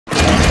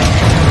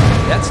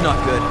That's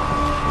not good.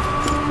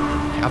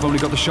 I've only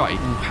got the shotty.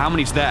 How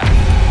many's there?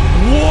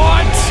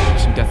 What?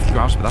 Some death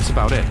grabs, but that's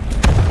about it.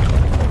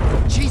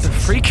 Jesus. The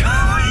freak.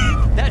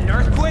 That an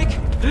earthquake?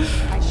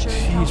 I sure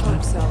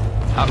hope so.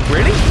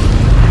 Really?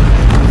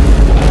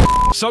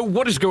 So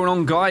what is going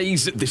on,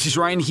 guys? This is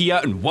Ryan here,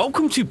 and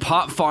welcome to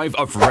part 5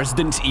 of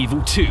Resident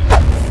Evil 2.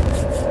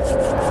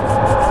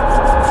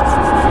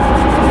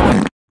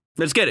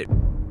 Let's get it.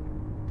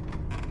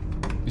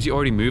 Is he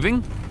already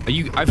moving? Are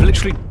you?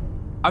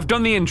 I've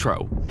done the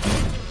intro.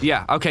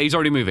 Yeah, okay, he's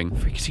already moving. What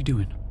the freak is he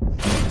doing?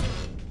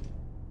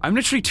 I'm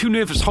literally too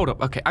nervous. Hold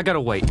up, okay, I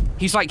gotta wait.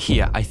 He's like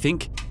here, I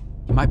think.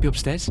 He might be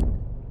upstairs.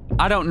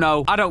 I don't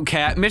know. I don't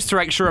care.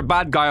 Mr. X, you're a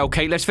bad guy,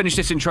 okay? Let's finish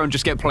this intro and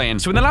just get playing.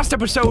 So in the last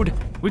episode,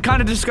 we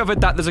kind of discovered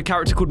that there's a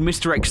character called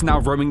Mr. X now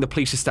roaming the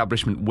police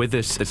establishment with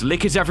us. There's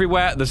lickers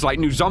everywhere. There's like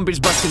new zombies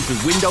busting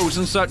through windows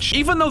and such.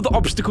 Even though the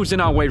obstacles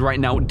in our way right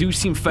now do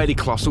seem fairly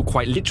colossal,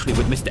 quite literally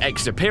with Mr.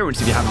 X's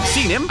appearance if you haven't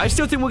seen him, I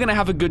still think we're gonna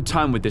have a good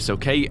time with this,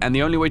 okay? And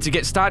the only way to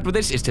get started with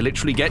this is to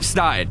literally get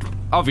started.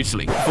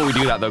 Obviously. Before we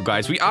do that though,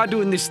 guys, we are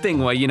doing this thing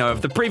where, you know,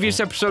 if the previous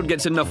episode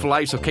gets enough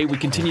likes, okay, we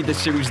continue this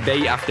series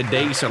day after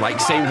day, so like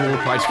same rule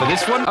applies for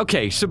this one.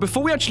 Okay, so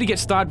before we actually get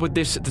started with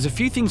this, there's a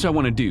few things I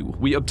want to do.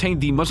 We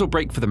obtained the muzzle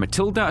brake for the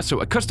Matilda,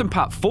 so a custom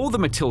part for the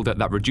Matilda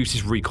that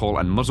reduces recoil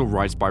and muzzle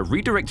rise by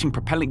redirecting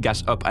propellant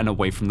gas up and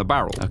away from the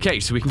barrel. Okay,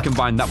 so we can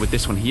combine that with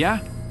this one here.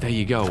 There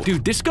you go.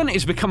 Dude, this gun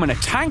is becoming a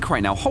tank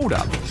right now. Hold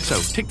up. So,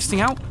 take this thing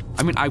out.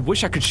 I mean, I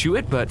wish I could shoot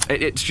it, but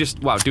it's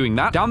just, wow, doing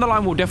that. Down the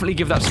line, we'll definitely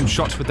give that some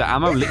shots with the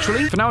ammo,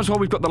 literally. For now as well,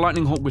 we've got the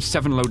Lightning Hawk with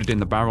 7 loaded in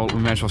the barrel. We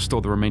may as well store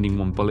the remaining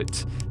 1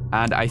 bullet.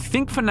 And I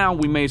think for now,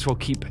 we may as well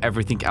keep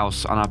everything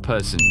else on our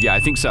person. Yeah, I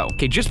think so.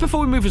 Okay, just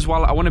before we move as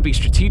well, I want to be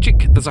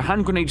strategic. There's a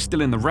hand grenade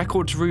still in the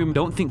records room.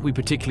 Don't think we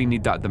particularly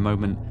need that at the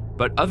moment.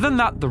 But other than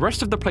that, the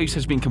rest of the place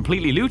has been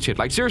completely looted.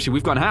 Like, seriously,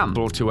 we've gone ham.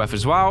 Floor 2F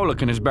as well,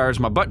 looking as bare as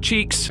my butt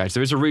cheeks. Guys,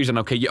 there is a reason,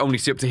 okay? You only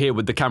see up to here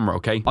with the camera,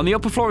 okay? On the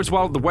upper floor as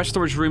well, the west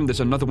storage room, there's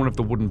another one of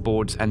the wooden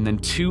boards, and then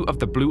 2 of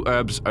the blue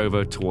herbs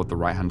over toward the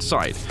right-hand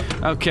side.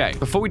 Okay,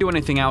 before we do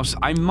anything else,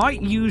 I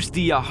might use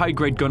the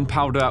high-grade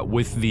gunpowder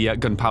with the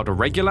gunpowder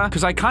regular,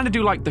 because I kind of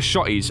do like the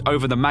shotties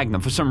over the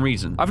Magnum for some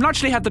reason. I've not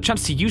actually had the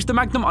chance to use the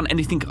Magnum on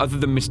anything other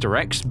than Mr.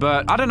 X,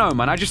 but I don't know,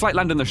 man. I just like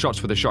landing the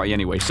shots with a shotty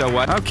anyway. So,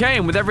 okay,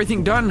 and with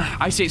everything done,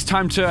 I say it's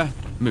time to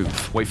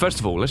move. Wait, first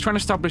of all, let's try and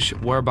establish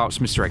whereabouts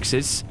Mr. X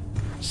is.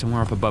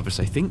 Somewhere up above us,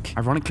 I think.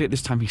 Ironically, at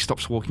this time, he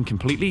stops walking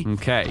completely.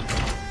 Okay.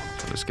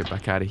 So let's get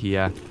back out of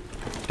here.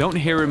 Don't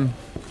hear him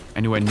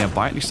anywhere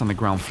nearby, at least on the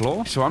ground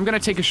floor. So I'm going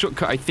to take a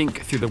shortcut, I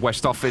think, through the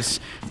west office.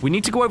 We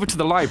need to go over to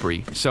the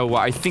library. So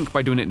I think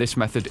by doing it this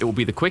method, it will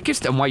be the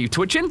quickest. And why are you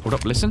twitching? Hold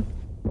up, listen.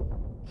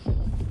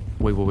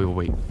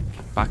 Wait.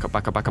 Back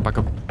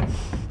up.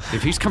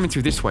 If he's coming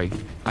through this way,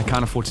 I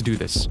can't afford to do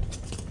this.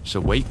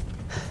 So wait.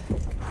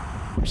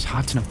 It's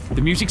hard to know.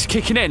 The music's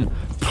kicking in.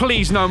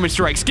 Please, no,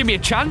 Mr. X. Give me a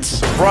chance.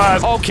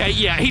 Surprise. Okay,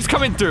 yeah, he's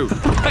coming through.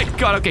 Thank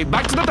God. Okay,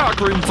 back to the dark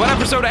room. Fun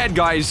episode ahead,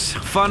 guys.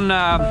 Fun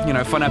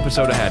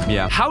episode ahead,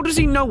 yeah. How does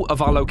he know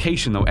of our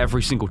location, though,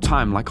 every single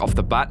time, like off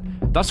the bat?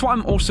 That's what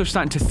I'm also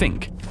starting to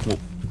think. Well,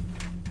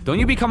 don't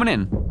you be coming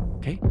in.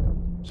 Okay.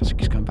 So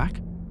he's going back?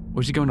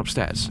 Or is he going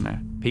upstairs? No.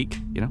 Peek,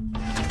 you know?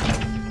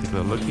 Take a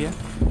little look here.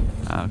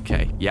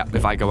 Okay, yeah,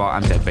 if I go out,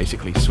 I'm dead,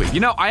 basically. Sweet. You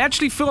know, I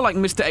actually feel like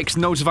Mr. X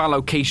knows of our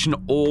location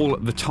all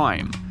the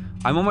time.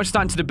 I'm almost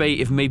starting to debate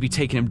if maybe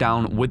taking him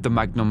down with the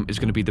Magnum is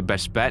going to be the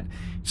best bet.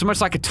 It's almost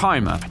like a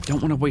timer. I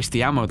don't want to waste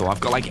the ammo, though. I've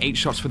got like 8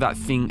 shots for that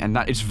thing, and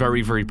that is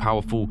very, very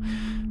powerful.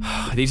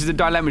 These are the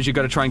dilemmas you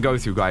got to try and go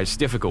through, guys. It's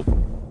difficult.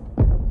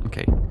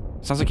 Okay.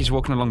 Sounds like he's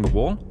walking along the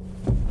wall.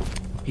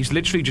 He's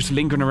literally just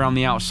lingering around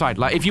the outside.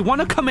 Like, if you want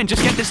to come in,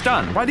 just get this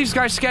done. Why are these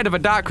guys scared of a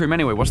dark room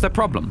anyway? What's their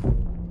problem?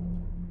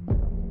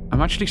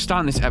 I'm actually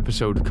starting this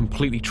episode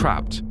completely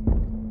trapped,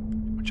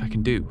 which I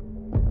can do.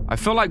 I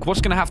feel like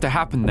what's gonna have to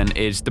happen then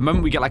is the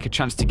moment we get like a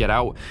chance to get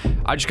out,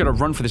 I just gotta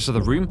run for this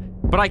other room,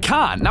 but I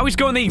can't. Now he's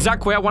going the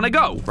exact way I want to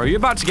go. Bro, you're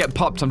about to get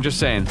popped, I'm just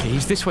saying. Okay,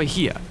 he's this way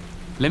here.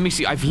 Let me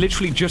see. I've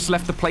literally just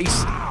left the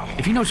place.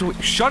 If he knows where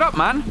shut up,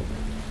 man.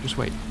 Just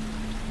wait.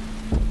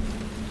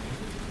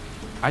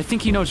 I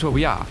think he knows where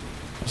we are.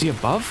 Is he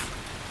above?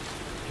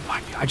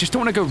 I just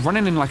don't want to go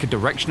running in like a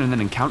direction and then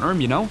encounter him,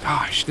 you know?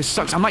 Gosh, this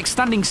sucks. I'm like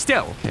standing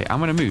still. Okay, I'm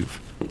gonna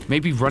move.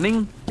 Maybe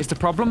running is the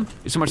problem?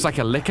 It's almost like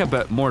a licker,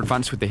 but more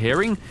advanced with the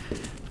hearing.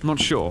 I'm not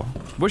sure.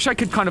 Wish I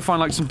could kind of find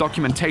like some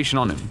documentation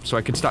on him so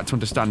I could start to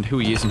understand who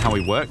he is and how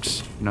he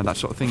works. You know, that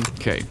sort of thing.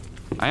 Okay.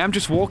 I am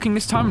just walking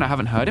this time and I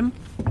haven't heard him.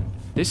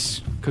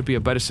 This could be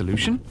a better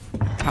solution.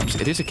 Perhaps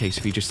it is a case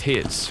if he just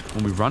hears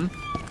when we run.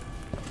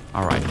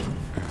 Alright.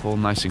 All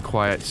nice and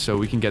quiet so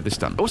we can get this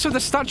done. Also, the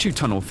statue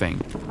tunnel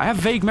thing. I have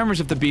vague memories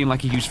of there being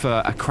like a use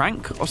for a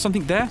crank or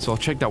something there, so I'll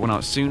check that one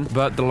out soon.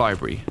 But the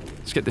library.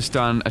 Let's get this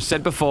done. As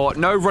said before,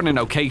 no running,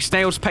 okay?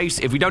 Snail's pace.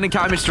 If we don't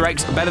encounter Mr.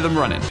 X, better than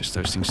running. Just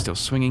those things still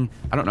swinging.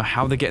 I don't know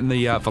how they're getting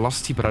the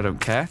velocity, but I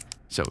don't care.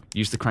 So,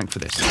 use the crank for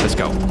this. Let's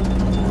go.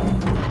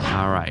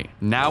 Alright.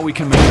 Now we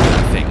can move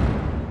that thing.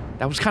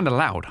 That was kind of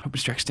loud. Hope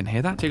Mr. X didn't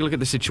hear that. Take a look at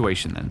the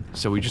situation then.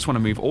 So we just want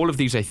to move all of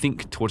these, I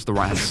think, towards the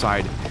right-hand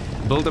side.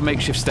 Build a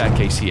makeshift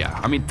staircase here.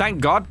 I mean,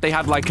 thank God they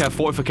had like a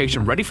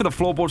fortification ready for the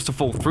floorboards to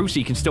fall through so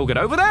you can still get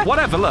over there.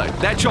 Whatever, look,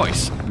 their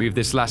choice. Move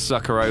this last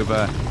sucker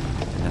over.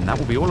 And then that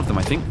will be all of them,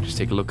 I think. Just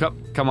take a look up.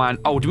 Come on.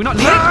 Oh, do we not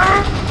need it?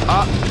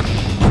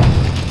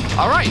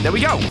 All right, there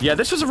we go. Yeah,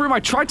 this was a room I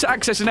tried to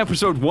access in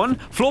episode 1.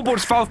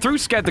 Floorboards fell through,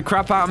 scared the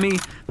crap out of me.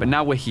 But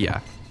now we're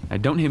here. I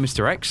don't hear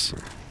Mr. X.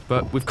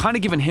 But we've kind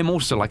of given him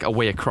also, like, a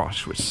way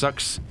across, which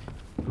sucks.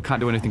 We can't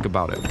do anything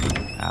about it.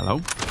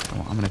 Hello?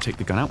 Oh, I'm gonna take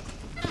the gun out.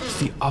 It's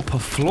the upper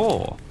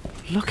floor.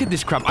 Look at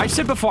this crap. I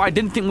said before I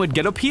didn't think we'd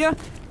get up here.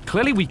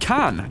 Clearly we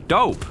can.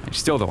 Dope.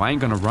 Still, though, I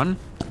ain't gonna run.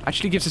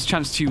 Actually gives us a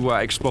chance to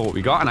explore what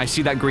we got. And I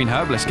see that green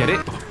herb. Let's get it.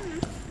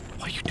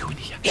 What are you doing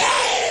here?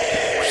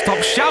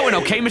 Stop shouting,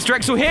 okay? Mr.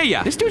 X will hear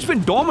ya. This dude's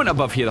been dormant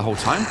above here the whole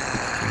time.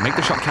 Make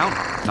the shot count.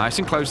 Nice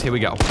and close. Here we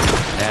go.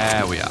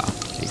 There we are.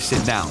 Okay,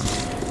 sit down.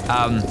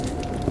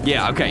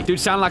 Yeah, okay. Dude,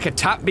 sound like a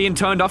tap being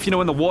turned off, you know,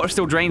 when the water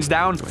still drains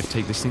down. Do I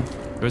take this thing?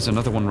 There's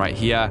another one right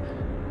here.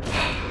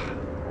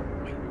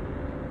 Wait,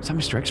 is that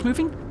Mr. X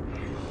moving?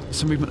 There's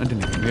some movement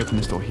underneath. Let me open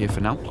this door here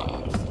for now.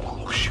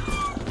 Oh, shoot.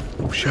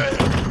 Oh, shoot.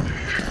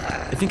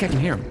 I think I can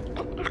hear him.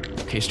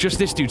 Okay, it's just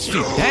this dude's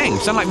feet. Dang,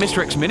 sound like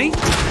Mr. X Mini?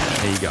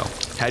 There you go.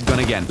 Head gun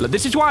again. Look,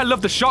 this is why I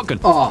love the shotgun.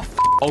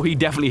 Oh, he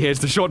definitely hears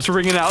the shots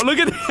ringing out. Look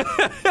at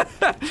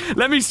it.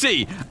 Let me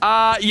see.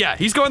 Yeah,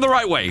 he's going the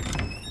right way.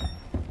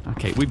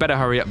 Okay, we better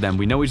hurry up then.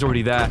 We know he's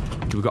already there.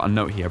 We've got a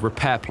note here.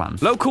 Repair plan.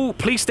 Local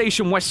police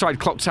station west side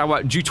clock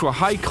tower. Due to a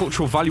high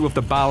cultural value of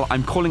the BAL,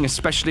 I'm calling a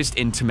specialist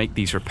in to make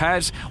these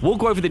repairs. We'll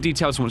go over the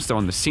details once they're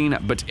on the scene,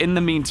 but in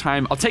the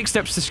meantime, I'll take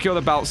steps to secure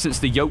the BAL since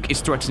the yoke is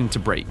threatening to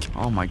break.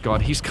 Oh my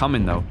god, he's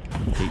coming though.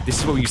 Okay, this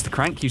is where we use the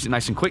crank. Use it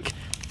nice and quick.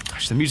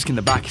 Gosh, the music in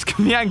the back is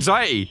giving me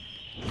anxiety.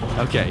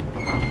 Okay.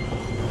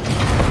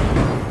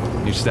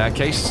 New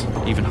staircase,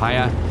 even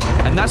higher.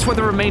 And that's where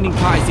the remaining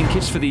part, I think,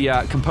 is for the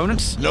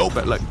components. Nope.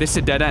 But look, this is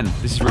a dead end.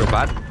 This is real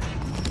bad.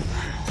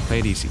 Play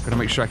it easy. Gotta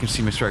make sure I can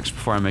see Mr. X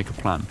before I make a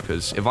plan.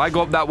 Because if I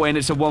go up that way and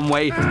it's a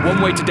one-way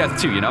to death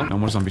too, you know? No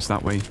more zombies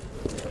that way.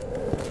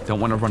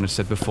 Don't want to run, as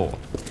said before.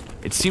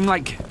 It seemed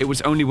like it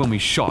was only when we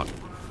shot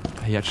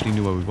he actually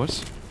knew where we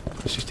was.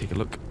 Let's just take a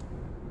look.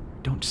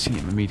 Don't see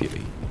him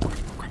immediately. Oh,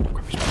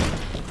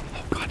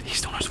 God, he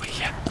still knows we're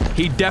here.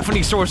 He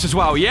definitely saw us as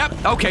well.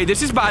 Yep. Okay,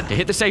 this is bad.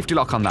 Hit the safety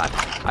lock on that.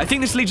 I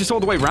think this leads us all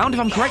the way around, if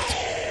I'm correct.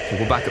 Okay,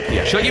 we'll back up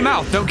here. Shut your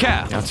mouth. Don't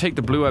care. Yeah, I'll take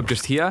the blue herb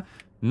just here.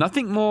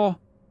 Nothing more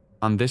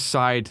on this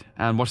side.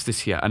 And what's this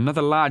here?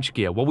 Another large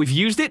gear. Well, we've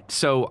used it,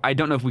 so I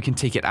don't know if we can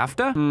take it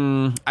after.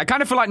 I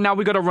kind of feel like now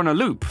we got to run a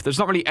loop. There's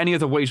not really any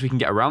other ways we can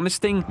get around this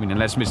thing. I mean,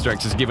 unless Mr.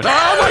 X has given...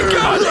 Oh, my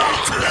God!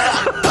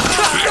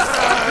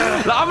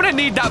 I'm gonna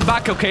need that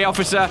back, okay,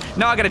 officer?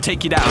 Now I gotta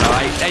take you down, all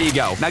right? There you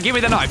go. Now give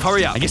me the knife.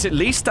 Hurry up. I guess at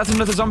least that's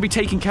another zombie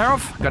taken care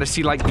of. Gotta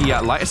see, like,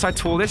 the lighter side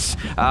to all this.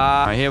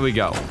 All right, here we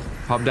go.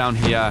 Pop down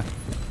here.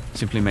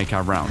 Simply make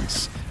our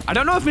rounds. I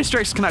don't know if Mr.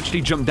 X can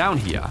actually jump down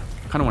here.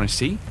 Kind of want to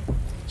see.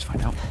 Let's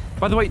find out.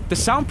 By the way, the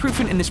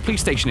soundproofing in this police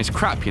station is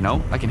crap, you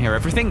know? I can hear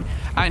everything.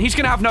 And he's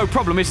gonna have no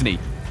problem, isn't he?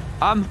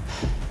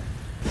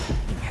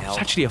 It's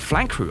actually a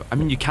flank route. I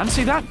mean, you can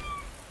say that.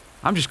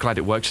 I'm just glad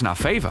it works in our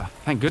favor.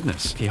 Thank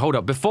goodness. Okay, hold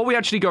up. Before we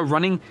actually go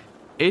running,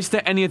 is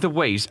there any other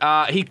ways?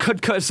 He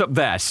could cut us up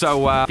there,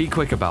 so be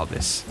quick about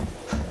this.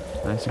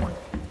 Nice and quick.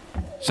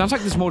 Sounds like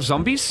there's more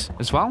zombies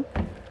as well.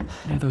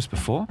 Any of those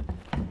before?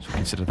 So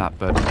consider that,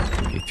 but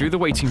okay, through the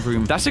waiting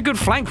room. That's a good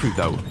flank route,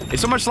 though.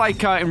 It's almost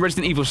like in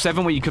Resident Evil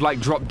 7 where you could,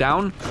 like, drop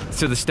down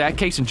to the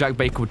staircase and Jack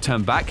Baker would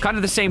turn back. Kind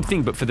of the same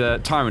thing, but for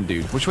the Tyrant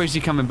dude. Which way is he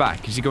coming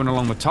back? Is he going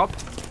along the top?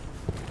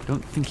 I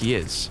don't think he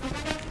is.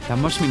 That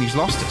must mean he's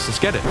lost us. Let's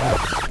get it.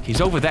 He's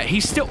over there.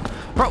 He's still...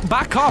 Bro,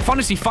 back off.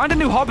 Honestly, find a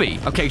new hobby.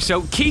 Okay,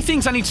 so key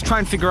things I need to try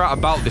and figure out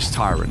about this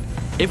Tyrant.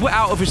 If we're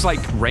out of his,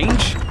 like,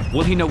 range,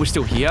 will he know we're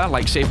still here?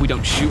 Like, say if we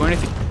don't shoot or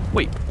anything?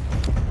 Wait.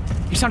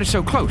 He sounded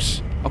so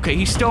close. Okay,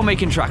 he's still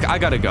making track. I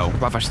gotta go.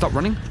 But if I stop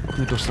running, open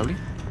the door slowly,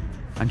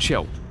 and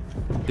chill,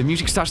 the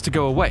music starts to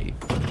go away.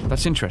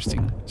 That's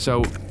interesting.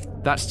 So,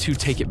 that's to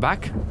take it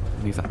back.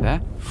 Leave that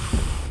there.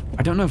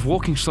 I don't know if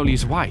walking slowly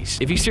is wise.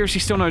 If he seriously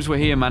still knows we're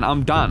here, man,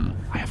 I'm done.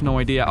 I have no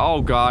idea.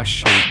 Oh,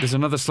 gosh. There's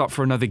another slot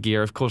for another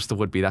gear. Of course there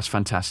would be. That's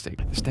fantastic.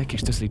 The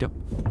staircase does lead up.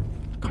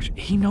 Gosh,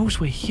 he knows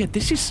we're here.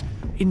 This is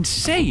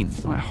insane.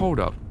 All right,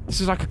 hold up.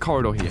 This is like a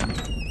corridor here.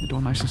 The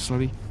door nice and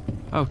slowly.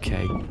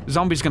 Okay.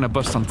 Zombie's gonna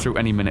bust on through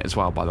any minute as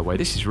well, by the way.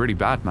 This is really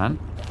bad, man.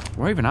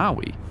 Where even are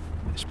we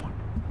at this point?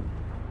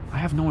 I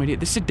have no idea.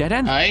 This is a dead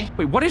end. Aye.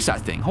 Wait, what is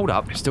that thing? Hold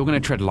up. Still gonna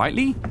tread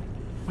lightly?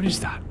 What is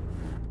that?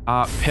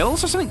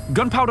 Pills or something?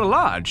 Gunpowder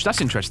large. That's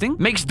interesting.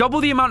 Makes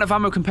double the amount of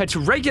ammo compared to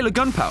regular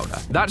gunpowder.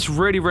 That's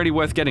really, really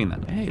worth getting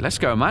then. Hey, let's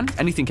go, man.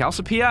 Anything else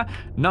up here?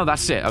 No,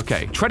 that's it.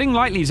 Okay. Treading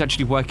lightly is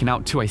actually working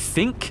out too, I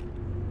think.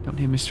 Don't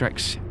hear Mr.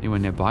 X anywhere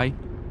nearby.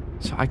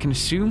 So I can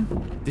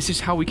assume this is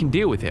how we can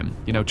deal with him.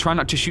 You know, try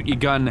not to shoot your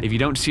gun. If you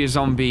don't see a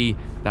zombie,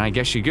 then I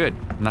guess you're good.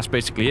 And that's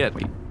basically it.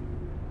 Wait.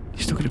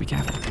 You're still gotta be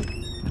careful.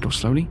 The door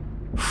slowly.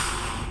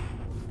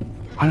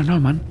 I don't know,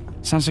 man.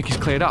 Sounds like he's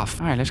cleared off.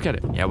 All right, let's get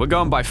it. Yeah, we're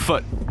going by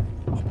foot.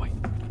 Oh, wait.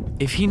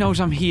 If he knows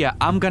I'm here,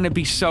 I'm gonna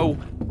be so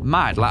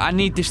mad. Like, I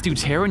need this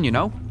dude's hearing, you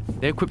know?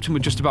 They equipped him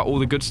with just about all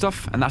the good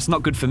stuff, and that's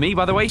not good for me,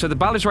 by the way. So the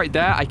bell is right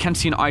there. I can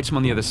see an item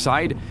on the other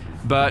side,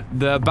 but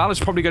the bell is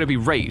probably going to be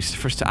raised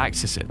for us to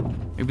access it.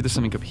 Maybe there's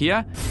something up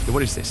here.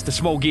 What is this? The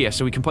small gear,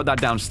 so we can put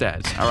that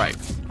downstairs. All right,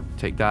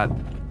 take that.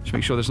 Just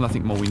make sure there's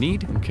nothing more we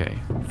need. Okay,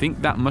 I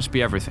think that must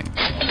be everything.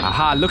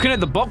 Aha, looking at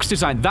the box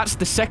design, that's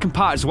the second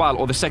part as well,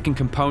 or the second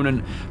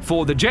component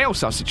for the jail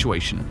cell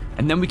situation.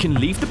 And then we can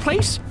leave the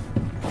place?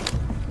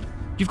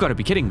 You've got to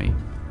be kidding me.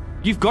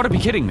 You've got to be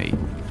kidding me.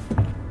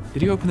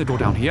 Did he open the door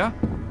down here?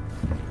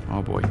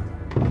 Oh boy.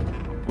 Oh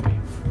boy.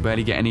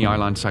 Barely get any eye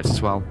line sights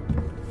as well.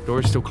 Door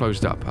is still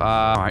closed up.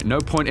 Alright, no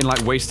point in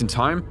like wasting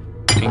time.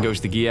 In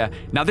goes the gear.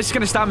 Now this is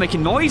gonna start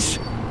making noise.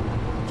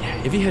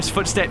 Yeah, if he hears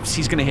footsteps,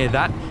 he's gonna hear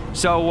that.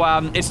 So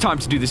it's time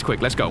to do this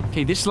quick. Let's go.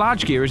 Okay, this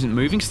large gear isn't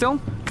moving still.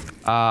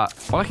 All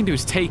I can do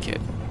is take it.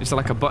 Is there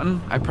like a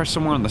button I press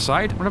somewhere on the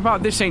side? What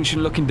about this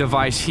ancient looking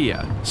device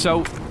here?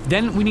 So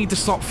then we need the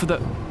slot for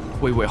the...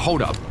 Wait,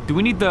 hold up. Do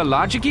we need the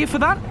larger gear for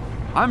that?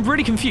 I'm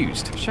really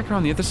confused. Check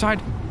around the other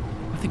side.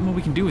 Nothing more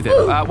we can do with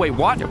it. Wait,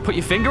 what? Put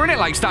your finger in it?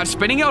 Like start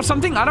spinning it or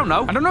something? I don't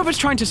know. I don't know if it's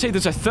trying to say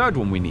there's a third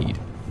one we need.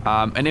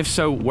 And if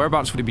so,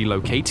 whereabouts would it be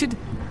located?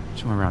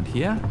 Somewhere around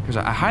here? Because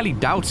I highly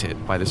doubt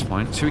it by this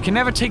point. So we can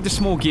never take the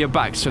small gear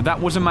back. So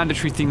that was a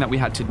mandatory thing that we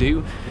had to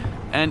do.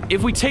 And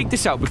if we take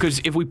this out, because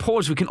if we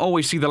pause, we can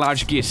always see the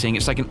large gear saying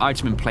it's like an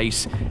item in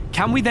place.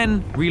 Can we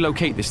then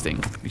relocate this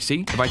thing? You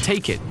see? If I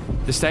take it,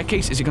 the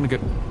staircase, is it going to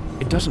go...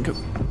 It doesn't go...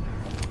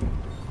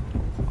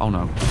 Oh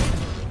no.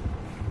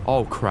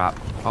 Oh crap.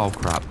 Oh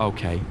crap.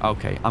 Okay.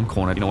 Okay. I'm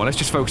cornered. You know what? Let's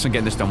just focus on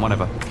getting this done.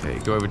 Whatever. Okay.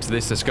 Go over to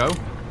this. Let's go.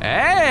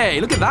 Hey!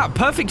 Look at that.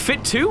 Perfect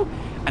fit too.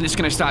 And it's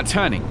going to start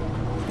turning.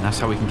 And that's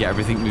how we can get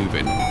everything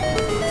moving.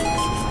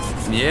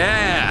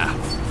 Yeah.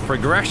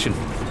 Progression.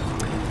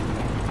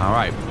 All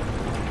right.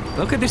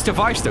 Look at this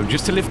device though.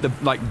 Just to lift the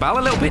like bell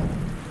a little bit.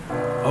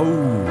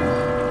 Oh.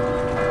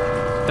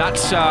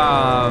 That's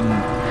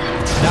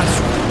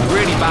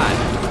really bad.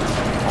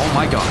 Oh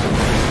my god.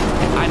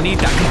 I need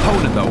that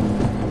component,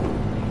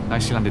 though.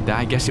 Nicely landed there.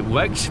 I guess it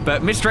worked.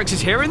 But Mr. X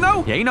is hearing,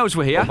 though? Yeah, he knows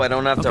we're here. Hope I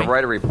don't have to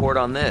write a report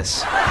on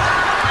this.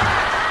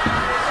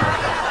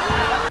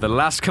 The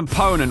last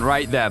component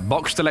right there.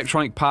 Boxed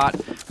electronic part.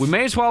 We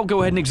may as well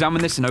go ahead and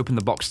examine this and open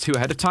the box too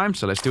ahead of time.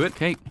 So let's do it.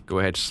 Okay, go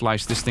ahead,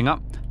 slice this thing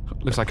up.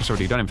 Looks like it's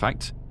already done, in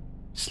fact.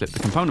 Slip the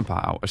component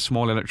part out. A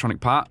small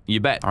electronic part. You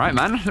bet. All right,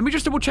 man. Let me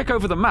just double check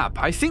over the map.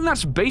 I think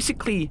that's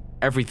basically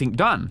everything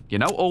done, you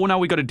know? All now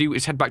we got to do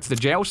is head back to the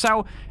jail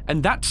cell,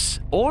 and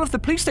that's all of the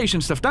police station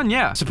stuff done,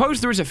 yeah.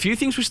 Suppose there is a few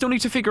things we still need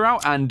to figure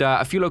out, and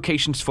a few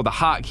locations for the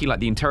heart key, like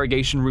the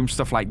interrogation room,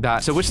 stuff like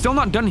that. So we're still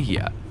not done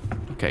here.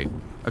 Okay.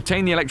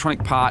 Obtain the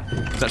electronic part.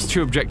 That's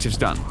 2 objectives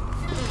done.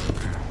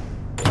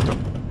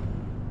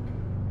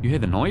 You hear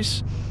the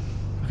noise?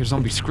 Like a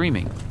zombie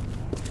screaming.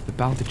 The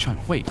bell did chime.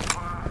 Wait.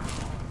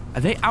 Are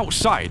they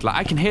outside? Like,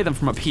 I can hear them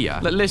from up here.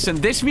 Listen,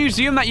 this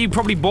museum that you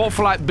probably bought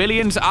for, like,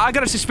 billions, I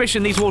got a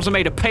suspicion these walls are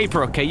made of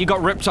paper, okay? You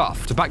got ripped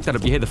off. To back that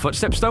up, you hear the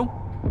footsteps, though?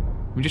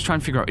 We just try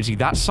and figure out, is he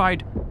that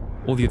side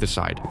or the other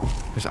side?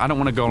 Because I don't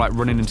want to go, like,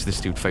 running into this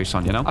dude face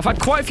on, you know? I've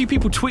had quite a few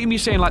people tweeting me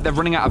saying, like, they're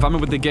running out of ammo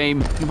with the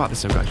game. Think about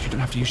this, though, guys. You don't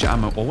have to use your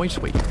ammo always.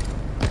 Wait.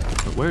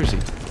 But where is he?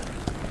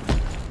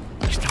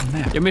 He's down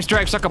there. Yo, Mr.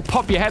 X, I could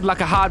pop your head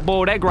like a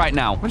hard-boiled egg right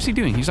now. What is he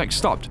doing? He's, like,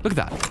 stopped. Look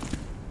at that.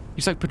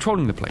 He's, like,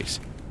 patrolling the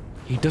place.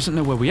 He doesn't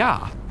know where we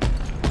are.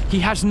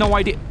 He has no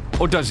idea.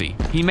 Or does he?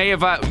 He may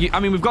have, I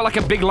mean, we've got like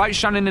a big light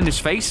shining in his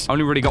face.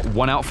 Only really got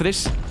one out for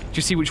this.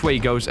 Just see which way he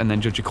goes and then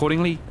judge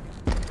accordingly.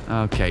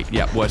 Okay,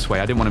 yeah, worst way.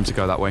 I didn't want him to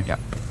go that way. Yeah,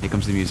 here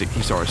comes the music.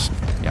 He saw us.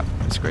 Yeah,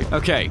 that's great.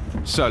 Okay,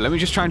 so let me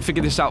just try and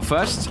figure this out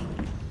first.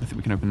 I think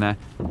we can open there.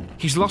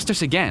 He's lost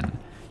us again.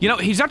 You know,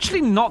 he's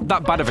actually not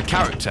that bad of a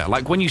character.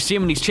 Like, when you see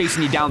him and he's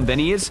chasing you down, then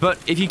he is. But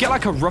if you get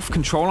like a rough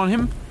control on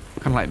him,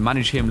 kind of like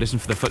manage him, listen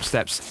for the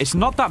footsteps, it's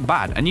not that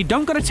bad. And you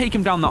don't gotta take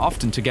him down that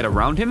often to get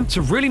around him. It's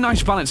a really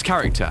nice balanced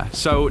character.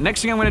 So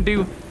next thing I'm gonna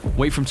do,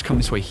 wait for him to come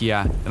this way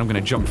here, and I'm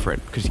gonna jump for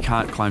it, because he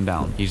can't climb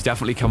down. He's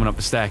definitely coming up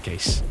the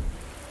staircase.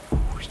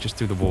 Ooh, he's just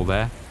through the wall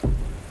there.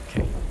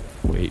 Okay,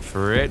 wait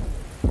for it.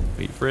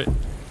 Wait for it. All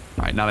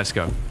right, now let's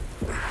go.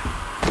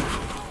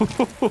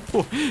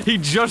 He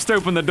just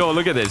opened the door.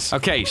 Look at this.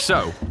 Okay,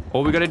 so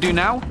all we gotta do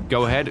now,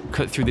 go ahead,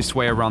 cut through this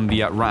way around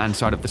the right-hand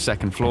side of the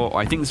second floor.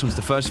 I think this one's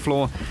the first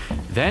floor.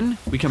 Then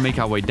we can make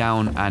our way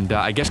down and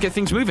I guess get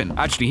things moving.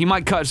 Actually, he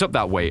might cut us up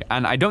that way,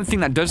 and I don't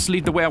think that does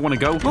lead the way I want to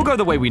go. We'll go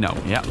the way we know.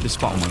 Yeah, this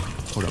bottom way.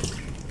 Hold up.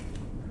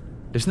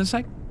 Listen a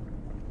sec.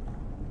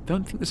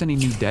 Don't think there's any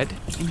new dead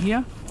in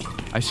here.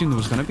 I assume there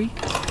was gonna be.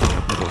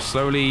 Open the door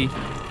slowly.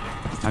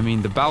 I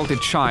mean, the bell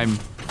did chime.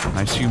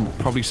 I assume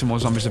probably some more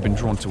zombies have been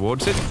drawn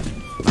towards it.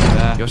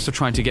 You're still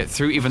trying to get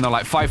through, even though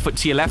like 5 foot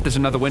to your left, there's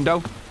another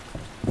window.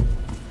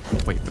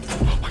 Wait,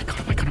 oh my god,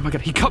 oh my god, oh my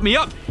god. He cut me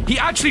up! He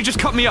actually just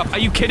cut me up! Are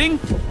you kidding?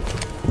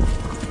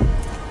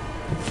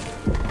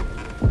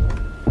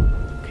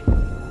 Okay.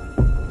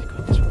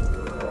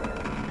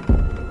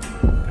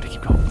 Gotta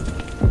keep going.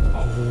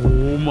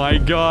 my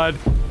god.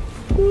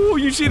 Ooh,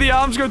 you see the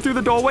arms go through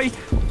the doorway?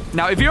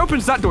 Now, if he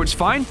opens that door, it's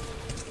fine.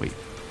 Wait.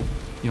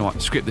 You know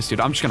what? Skip this, dude.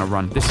 I'm just gonna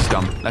run. This is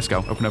dumb. Let's go.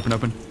 Open, open,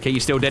 open. Okay, you're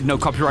still dead. No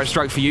copyright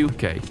strike for you.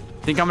 Okay.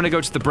 I think I'm gonna go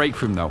to the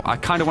break room, though. I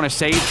kind of want to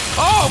save.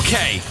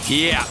 Okay.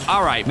 Yeah.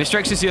 All right. Mr.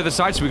 X is the other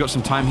side, so we got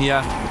some time here.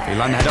 Okay,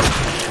 line the head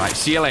up. All right.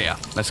 See you later.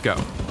 Let's go.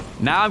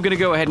 Now I'm gonna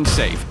go ahead and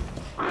save.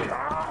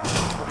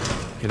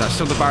 Okay, that's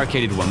still the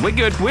barricaded one. We're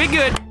good. We're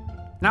good.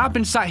 Now I've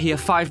been sat here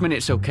 5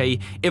 minutes, okay?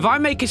 If I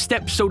make a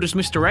step, so does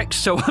Mr. X.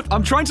 So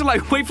I'm trying to,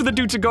 like, wait for the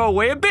dude to go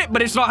away a bit,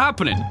 but it's not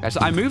happening. As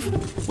I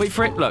move, wait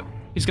for it. Look,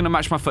 he's gonna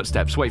match my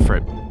footsteps. Wait for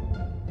it.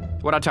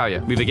 What'd I tell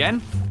you? Move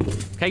again.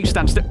 Okay,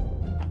 stand still.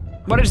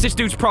 What is this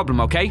dude's problem,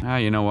 okay? Ah,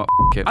 you know what?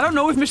 F it. I don't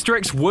know if Mr.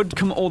 X would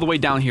come all the way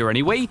down here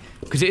anyway,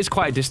 because it is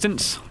quite a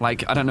distance.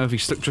 Like, I don't know if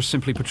he's just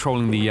simply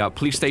patrolling the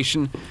police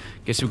station.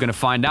 Guess we're gonna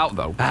find out,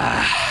 though.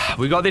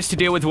 We got this to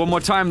deal with one more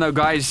time, though,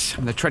 guys.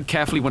 I'm gonna tread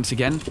carefully once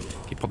again.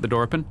 Okay, pop the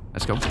door open.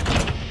 Let's go.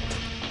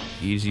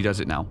 Easy does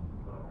it now.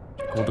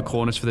 Hold the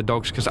corners for the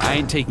dogs, because I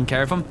ain't taking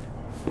care of them.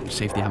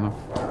 Save the ammo.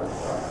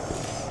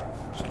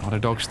 There's a lot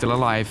of dogs still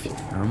alive.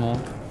 There are more.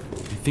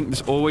 I think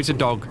there's always a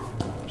dog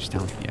just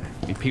down here.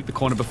 We peep the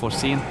corner before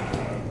seeing.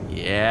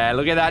 Yeah,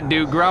 look at that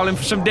dude growling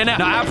for some dinner.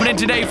 Not happening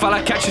today,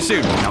 fella. Catch you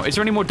soon. Now, is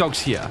there any more dogs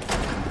here?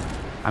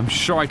 I'm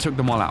sure I took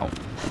them all out.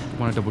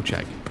 Want to double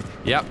check.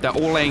 Yep, they're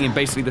all laying in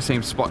basically the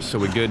same spot, so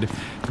we're good.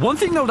 One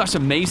thing, though, that's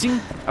amazing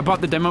about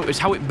the demo is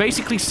how it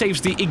basically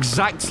saves the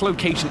exact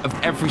location of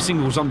every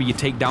single zombie you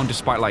take down,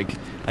 despite, like,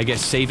 I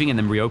guess, saving and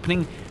then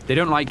reopening. They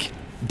don't, like,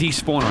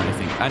 despawn or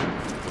anything. And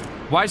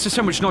why is there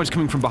so much noise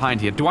coming from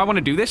behind here? Do I want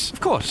to do this? Of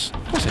course.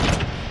 Of course I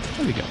do.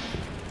 There we go.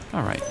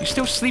 All right. You're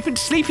still sleeping?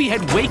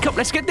 Sleepyhead, wake up.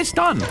 Let's get this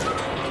done.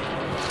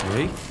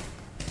 Okay.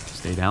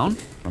 Stay down.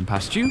 Run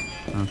past you.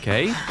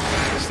 Okay.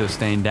 Still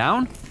staying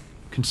down.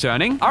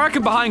 Concerning. I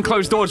reckon behind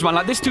closed doors, man.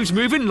 Like, this dude's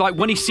moving. Like,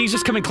 when he sees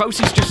us coming close,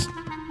 he's just...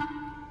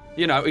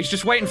 You know, he's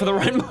just waiting for the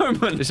right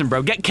moment. Listen,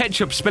 bro. Get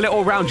ketchup. Spill it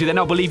all around you. Then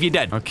I'll believe you're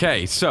dead.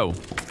 Okay, so...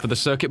 For the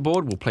circuit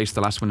board, we'll place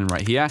the last one in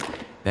right here.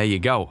 There you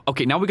go.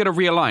 Okay, now we gotta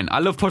realign. I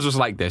love puzzles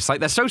like this.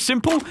 Like, they're so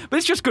simple, but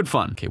it's just good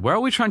fun. Okay, where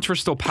are we trying to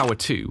restore power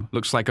to?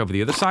 Looks like over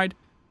the other side.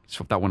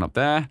 Swap that one up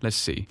there. Let's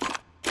see.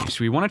 Okay, so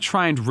we want to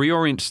try and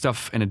reorient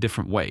stuff in a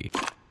different way.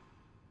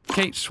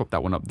 Okay, swap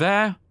that one up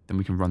there. Then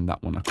we can run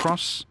that one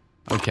across.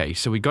 Okay,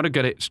 so we gotta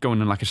get it going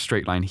in like a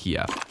straight line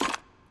here.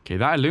 Okay,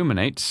 that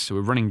illuminates, so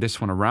we're running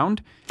this one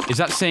around. Is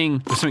that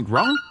saying there's something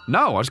wrong?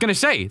 No, I was gonna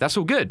say, that's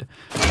all good.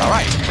 All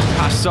right,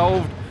 task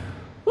solved.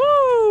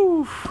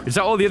 Woo! Is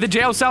that all the other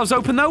jail cells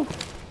open, though?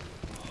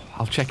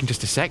 I'll check in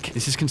just a sec.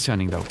 This is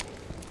concerning, though.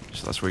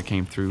 So that's where he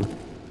came through.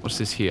 What's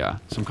this here?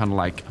 Some kind of,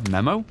 like,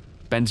 memo?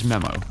 Ben's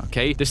memo,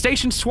 okay? The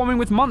station's swarming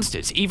with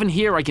monsters. Even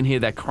here I can hear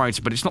their cries,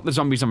 but it's not the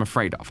zombies I'm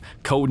afraid of.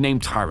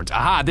 Codename Tyrant.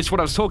 Aha, this is what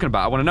I was talking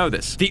about. I want to know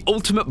this. The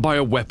ultimate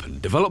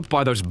bioweapon, developed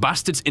by those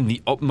bastards in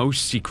the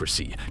utmost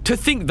secrecy. To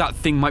think that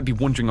thing might be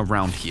wandering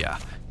around here.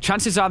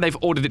 Chances are they've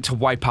ordered it to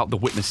wipe out the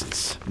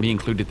witnesses. Me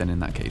included then in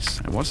that case.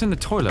 And what's in the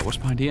toilet? What's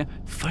behind here?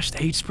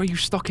 First aid spray, you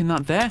stocking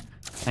that there?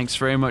 Thanks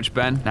very much,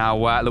 Ben. Now,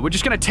 look, we're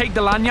just gonna take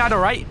the lanyard,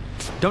 alright?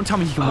 Don't tell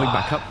me he can wake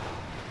back up.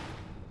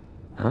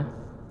 Huh?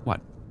 What?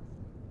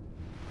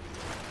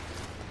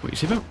 Wait,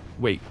 is it?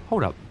 Wait,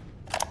 hold up.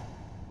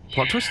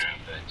 Plot twist?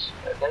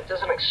 But that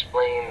doesn't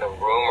explain the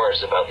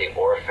rumors about the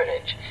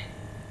orphanage.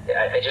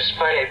 I just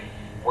find it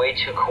way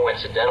too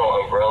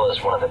coincidental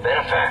Umbrella's one of the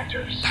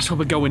benefactors. That's where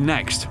we're going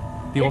next.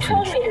 The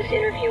orphanage. They told me this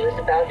interview is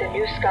about the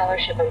new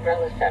scholarship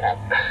Umbrella setup.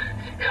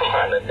 Come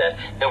on, Annette.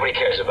 Nobody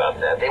cares about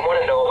that. They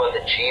want to know about the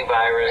G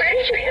virus. Where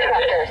did you hear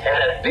about this? And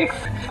that big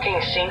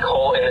fucking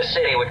sinkhole in the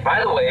city, which, by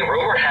the way,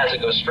 rumor has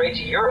it goes straight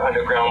to your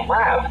underground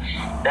lab.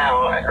 Now,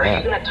 are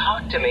you going to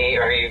talk to me,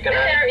 or are you going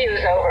to... This interview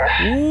is over.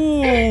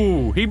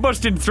 Ooh, he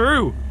busted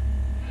through.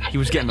 He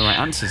was getting the right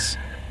answers.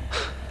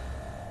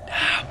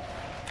 Damn.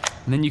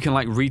 And then you can,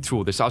 like, read through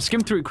all this. I'll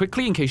skim through it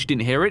quickly in case you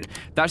didn't hear it.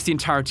 That's the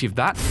entirety of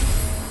that.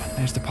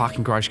 There's the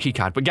parking garage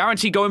keycard. But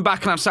guarantee going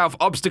back on south,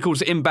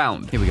 obstacles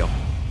inbound. Here we go.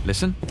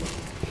 Listen.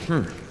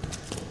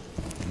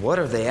 What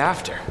are they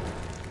after?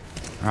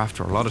 They're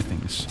after a lot of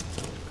things.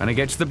 Gonna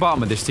get to the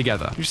bottom of this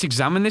together. Just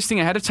examine this thing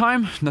ahead of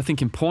time. Nothing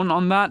important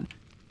on that.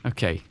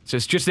 Okay, so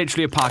it's just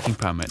literally a parking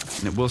permit,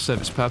 and it will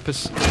serve its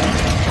purpose.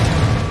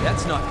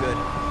 That's not good.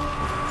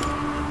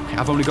 Okay,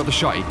 I've only got the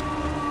shotty.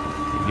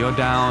 You're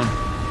down.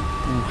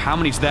 Ooh, how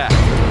many's there?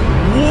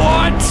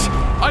 What?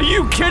 Are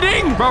you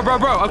kidding? Bro.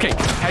 Okay,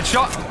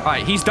 headshot. All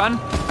right, he's done,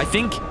 I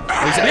think.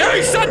 Yeah,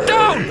 he's sat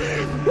down!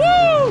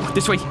 Woo!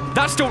 This way.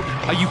 That's still...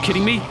 Are you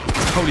kidding me?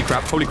 Holy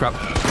crap. Okay,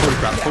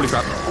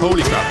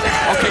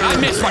 I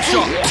missed my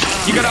shot.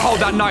 You gotta hold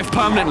that knife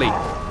permanently.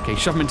 Okay,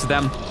 shove him into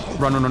them.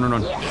 Run.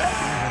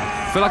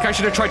 Feel like I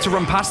should have tried to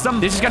run past them.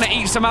 This is gonna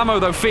eat some ammo,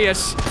 though,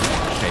 fierce.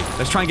 Okay,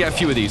 let's try and get a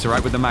few of these, all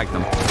right, with the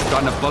Magnum.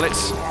 Got enough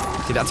bullets.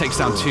 Okay, that takes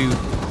down 2.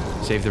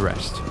 Save the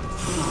rest.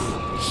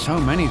 So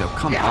many, though.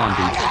 Come on,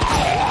 dude.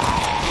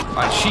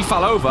 Alright, she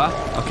fell over.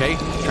 Okay.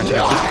 Trying to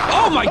help this.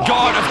 Oh my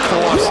god, of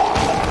course.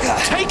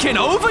 Taking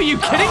over? You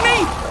kidding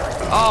me?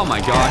 Oh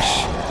my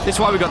gosh. This is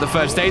why we got the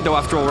first aid, though,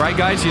 after all, right,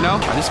 guys? You know?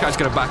 Right, this guy's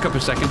gonna back up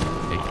a second.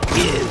 Okay,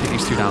 take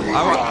these two down.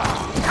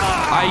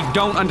 I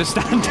don't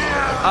understand.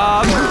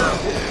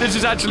 This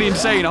is actually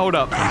insane. Hold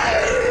up.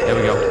 There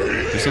we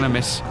go. He's gonna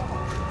miss.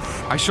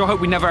 I sure hope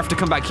we never have to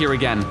come back here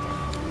again.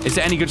 Is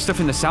there any good stuff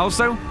in the cells,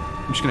 though?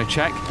 I'm just gonna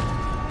check.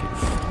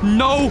 Okay.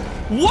 No!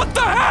 What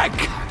the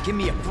heck? Give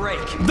me a break.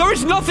 There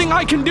is nothing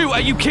I can do.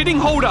 Are you kidding?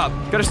 Hold up.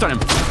 Gotta stun him.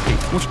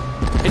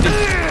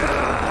 Okay.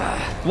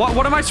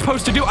 What am I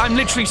supposed to do? I'm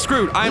literally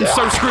screwed. I am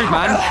so screwed,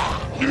 man.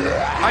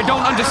 I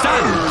don't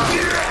understand.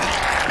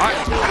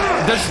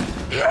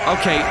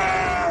 Okay.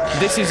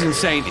 This is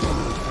insane.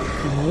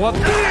 What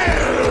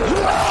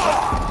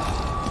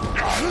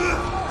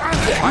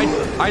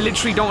I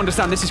literally don't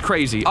understand. This is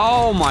crazy.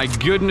 Oh my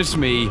goodness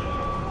me.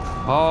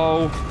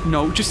 Oh,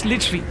 no. Just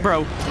literally,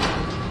 bro.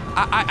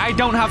 I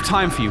don't have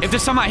time for you. If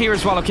there's some out here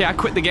as well, okay, I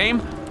quit the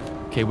game.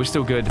 Okay, we're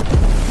still good.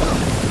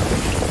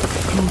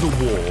 Through the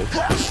wall.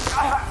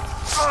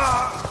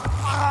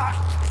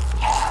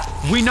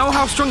 We know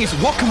how strong he is.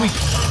 What can we...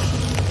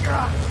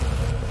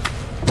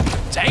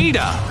 It's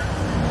Ada.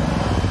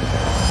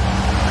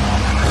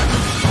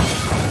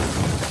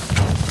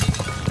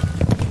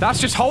 That's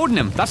just holding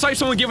him. That's like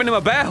someone giving him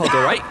a bear hug,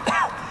 alright?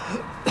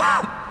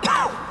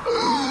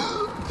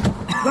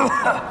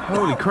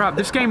 Holy crap,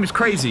 this game is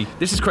crazy.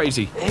 This is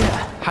crazy.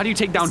 How do you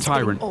take down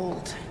Tyrant?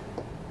 Old.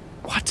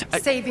 What?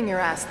 Saving your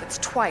ass, that's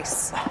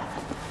twice.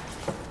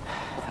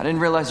 I didn't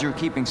realize you were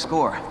keeping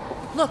score.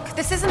 Look,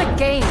 this isn't a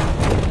game.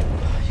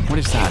 What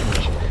is that?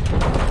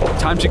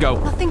 Time to go.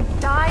 Nothing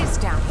dies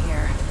down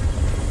here.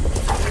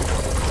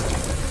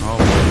 Oh.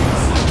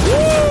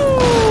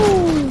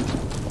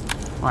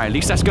 Alright, at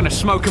least that's gonna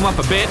smoke him up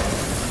a bit.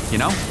 You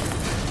know?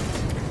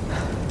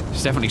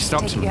 It's definitely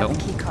stopped him a little.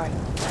 Key card.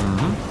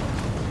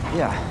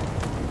 Yeah.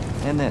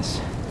 And this.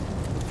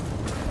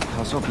 I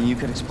was hoping you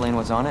could explain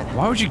what's on it.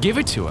 Why would you give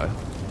it to her?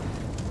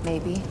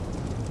 Maybe.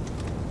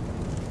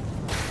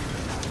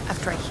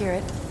 After I hear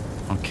it.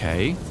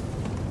 Okay.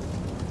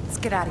 Let's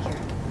get out of here.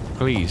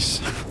 Please.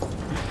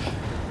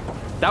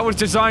 That was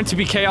designed to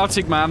be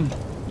chaotic, man.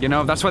 You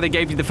know, that's why they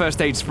gave you the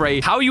first aid spray.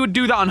 How you would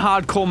do that on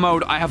hardcore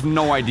mode, I have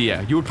no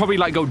idea. You would probably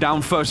like go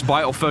down first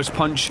bite or first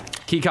punch.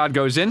 Keycard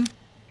goes in.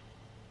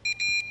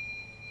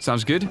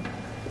 Sounds good.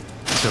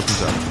 This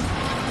opens up.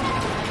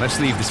 Let's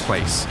leave this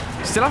place.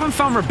 Still haven't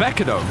found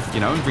Rebecca though, you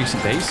know, in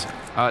recent days.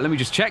 Let me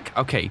just check.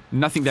 Okay,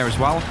 nothing there as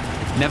well.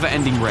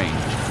 Never-ending rain.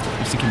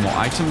 Just thinking more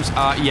items.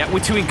 Yeah, we're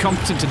too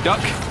incompetent to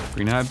duck.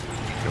 Green herb.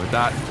 Go with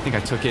that. I think I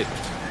took it. I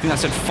think that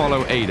said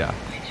follow Ada.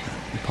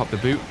 You pop the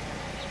boot.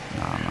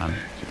 Nah, man.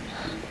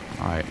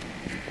 Alright.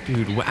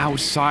 Dude, we're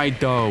outside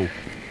though.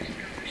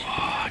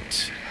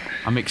 What?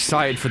 I'm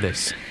excited for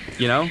this.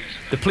 You know?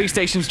 The police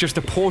station's just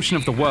a portion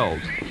of the world.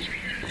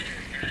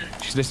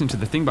 She's listening to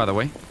the thing, by the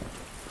way.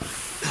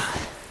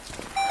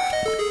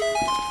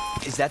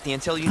 Is that the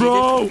intel you needed?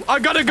 Bro, I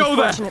gotta go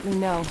there. Unfortunately,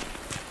 no.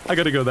 I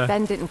gotta go there.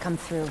 Ben didn't come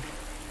through.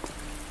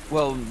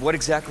 Well, what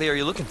exactly are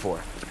you looking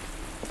for?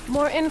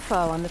 More info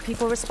on the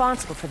people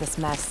responsible for this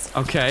mess.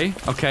 Okay,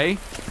 okay.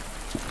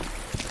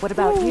 What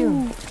about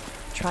you?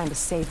 Trying to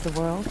save the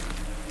world?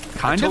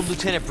 I told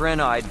Lieutenant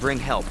Brenna I'd bring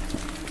help.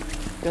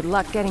 Good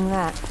luck getting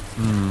that.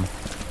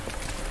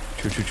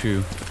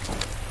 True.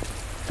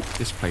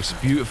 This place is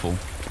beautiful.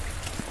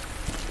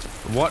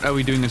 What are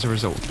we doing as a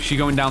result? Is she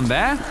going down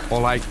there? Or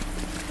like...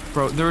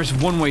 Bro, there is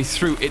one way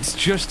through. It's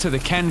just to the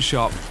Ken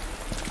shop.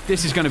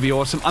 This is going to be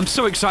awesome. I'm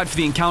so excited for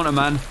the encounter,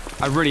 man.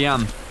 I really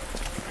am.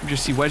 Let me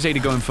just see. Where's Ada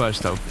going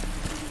first, though?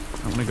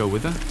 I want to go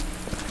with her.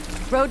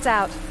 Road's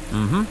out.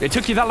 It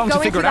took you that long to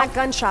figure it out? Going to that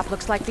gun shop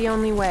looks like the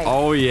only way.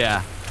 Oh,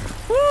 yeah.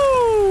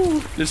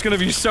 Woo! It's going to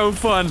be so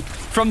fun.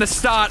 From the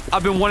start,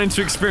 I've been wanting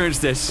to experience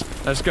this.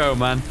 Let's go,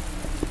 man.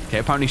 Okay,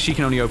 apparently she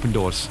can only open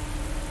doors.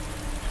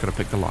 Just gotta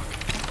pick the lock.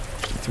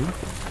 Through.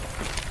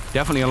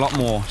 Definitely a lot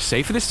more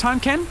safer this time,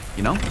 Ken.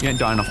 You know, you ain't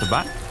dying off the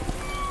bat.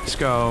 Let's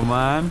go,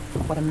 man.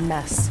 What a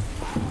mess.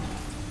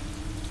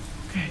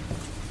 Okay.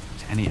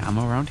 Is there any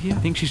ammo around here? I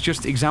think she's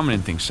just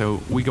examining things,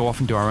 so we go off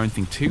and do our own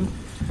thing too.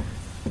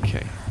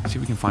 Okay. See if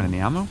we can find any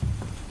ammo.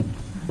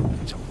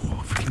 So,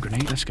 freaking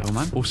grenade. Let's go,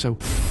 man. Also,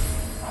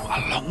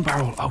 a long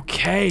barrel.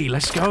 Okay,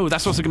 let's go.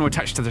 That's also going to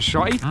attach to the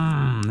shotty.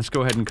 Let's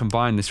go ahead and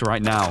combine this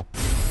right now.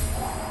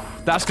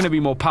 That's going to be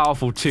more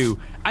powerful too.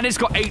 And it's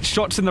got 8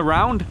 shots in the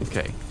round.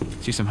 Okay.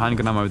 See some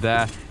handgun ammo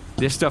there.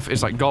 This stuff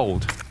is like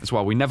gold as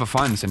well. We never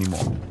find this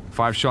anymore.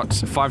 5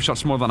 shots. 5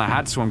 shots more than I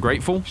had, so I'm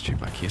grateful. Let's check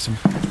back here some.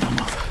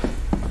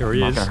 Here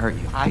he is. I'm not gonna hurt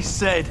you. I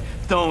said,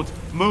 don't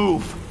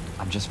move.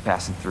 I'm just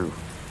passing through.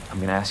 I'm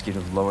gonna ask you to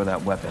lower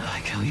that weapon.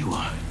 I tell you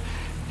what,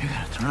 you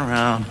gotta turn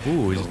around.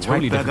 Ooh, he's a go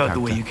totally right back different out the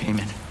way character. you came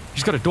in.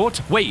 She's got a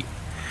daughter. Wait.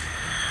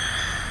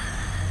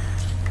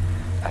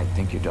 I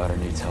think your daughter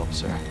needs help,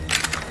 sir.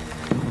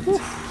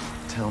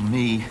 Tell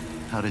me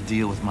how to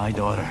deal with my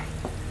daughter.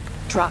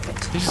 Drop it.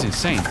 This is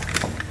insane.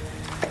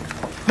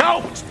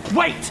 No!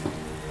 Wait!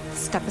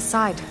 Step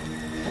aside.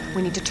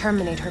 We need to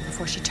terminate her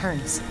before she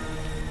turns.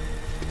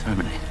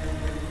 Terminate.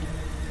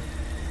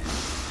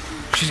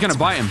 She's gonna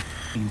bite him.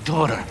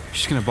 Daughter.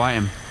 She's gonna bite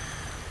him.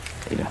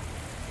 Ada.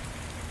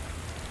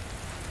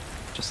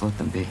 Just let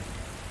them be.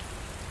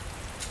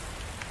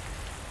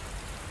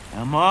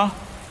 Emma?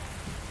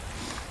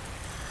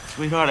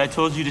 Sweetheart, I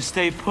told you to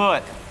stay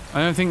put. I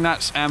don't think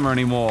that's Emma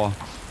anymore.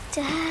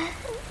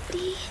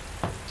 Daddy.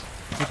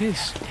 It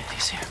is.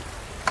 Daddy's here.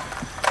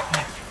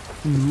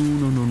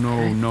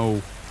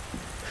 No.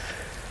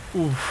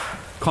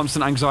 Oof.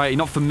 Constant anxiety,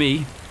 not for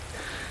me.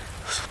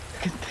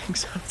 Fucking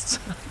things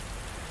outside.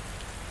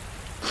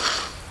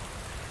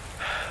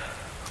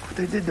 What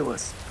they did to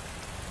us.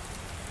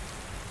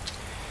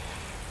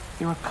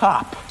 You're a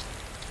cop.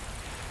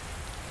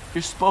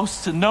 You're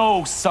supposed to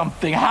know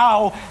something.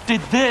 How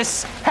did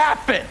this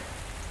happen?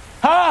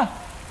 Huh?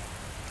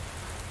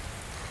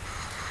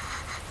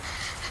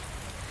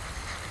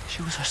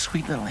 She was our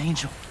sweet little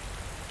angel.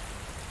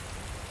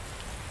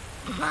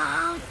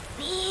 Mommy.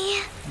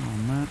 Oh,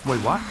 man. Wait,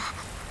 what?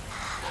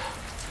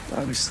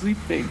 I was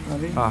sleeping,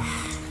 honey.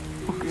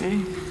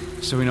 Okay.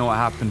 So we know what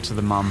happened to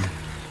the mum.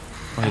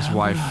 Or his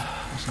wife.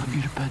 I'll put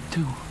you to bed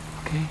too,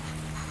 okay?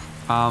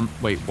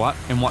 Wait, what?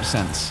 In what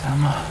sense?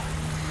 Emma.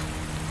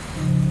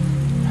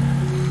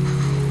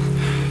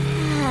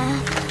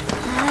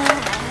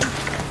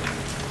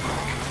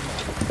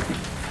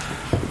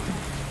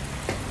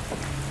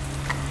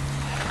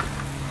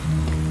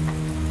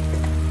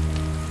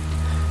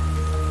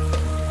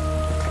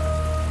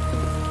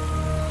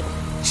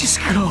 Just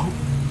go.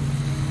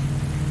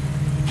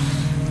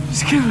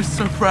 Just give us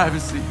some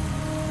privacy.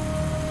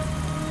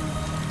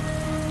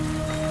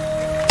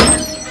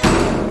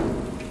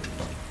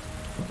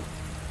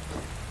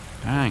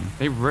 Dang,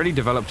 they really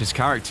developed his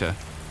character.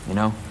 You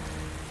know,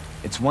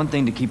 it's one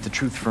thing to keep the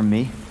truth from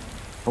me,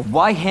 but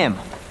why him?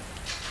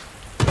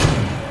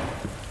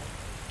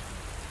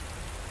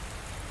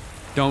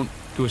 Don't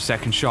do a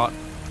second shot.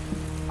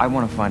 I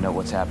want to find out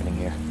what's happening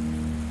here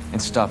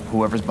and stop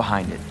whoever's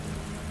behind it.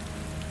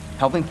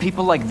 Helping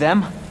people like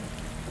them?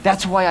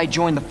 That's why I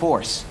joined the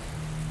force.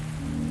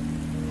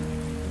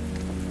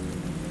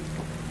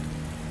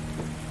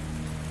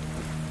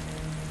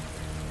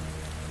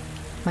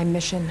 My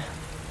mission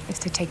is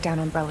to take down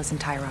Umbrella's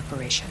entire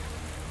operation.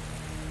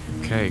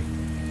 Okay.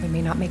 We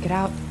may not make it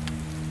out.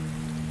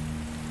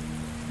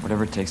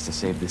 Whatever it takes to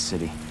save this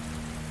city.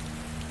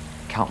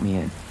 Count me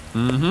in.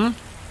 Mm-hmm.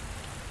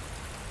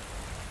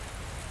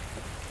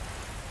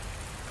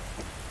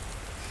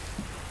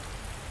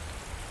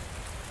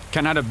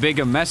 Ken had a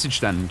bigger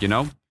message then, you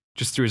know?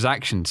 Just through his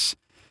actions.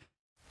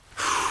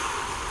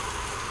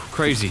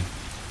 Crazy.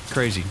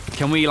 Crazy.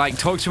 Can we, like,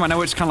 talk to him? I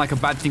know it's kind of like a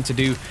bad thing to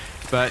do,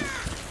 but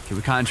okay,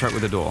 we can't interact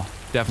with the door.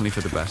 Definitely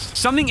for the best.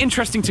 Something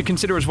interesting to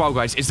consider as well,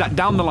 guys, is that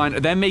down the line,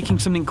 they're making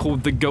something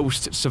called the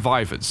Ghost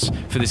Survivors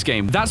for this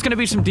game. That's going to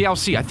be some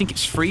DLC. I think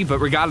it's free, but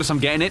regardless, I'm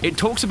getting it. It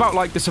talks about,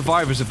 like, the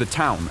survivors of the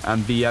town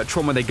and the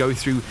trauma they go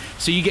through,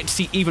 so you get to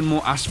see even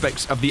more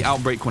aspects of the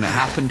outbreak when it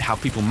happened, how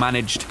people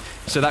managed,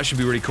 so that should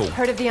be really cool.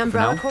 Heard of the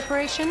Umbrella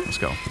Corporation? Let's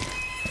go.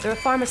 They're a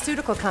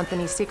pharmaceutical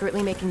company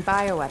secretly making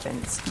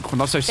bioweapons. Well,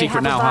 not so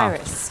secret they have now, a huh?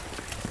 virus.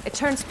 It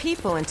turns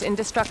people into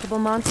indestructible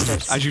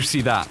monsters. As you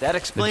see that. That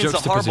explains the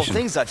horrible juxtaposition.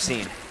 things I've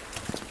seen.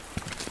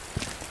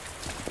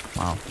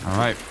 Wow. All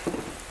right.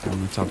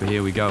 On the top of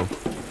here we go.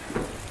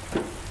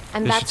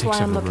 And This should that's take why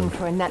I'm several looking room.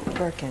 for Annette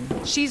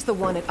Birkin. She's the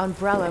one at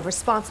Umbrella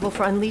responsible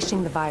for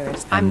unleashing the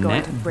virus. I'm going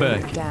Annette to bring her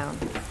Birkin. down.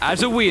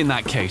 As are we in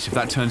that case, if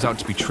that turns out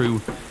to be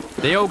true.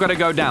 They all gotta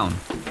go down.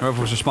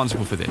 Whoever was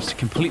responsible for this.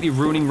 Completely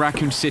ruining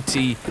Raccoon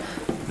City.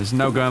 There's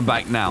no going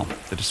back now.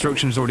 The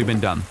destruction has already been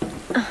done.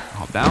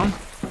 Hop down.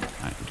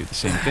 Alright, we do the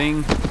same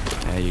thing.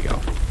 There you go.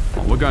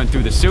 Oh, we're going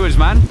through the sewers,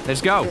 man.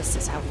 Let's go. This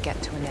is how we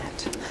get to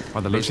Annette.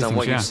 By the looks Based of on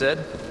what things, you yeah. said,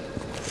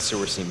 the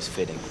sewer seems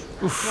fitting.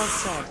 Well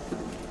said.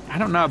 I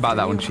don't know about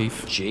that one,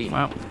 Chief. Gee.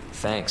 Well,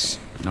 Thanks.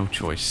 no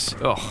choice.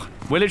 Ugh.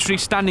 We're literally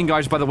standing,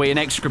 guys, by the way, in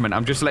excrement.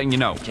 I'm just letting you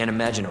know. Can't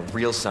imagine a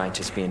real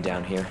scientist being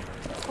down here.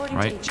 According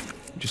Right. to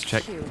Just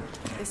check.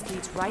 HQ, this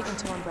leads right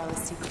into Umbrella's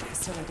secret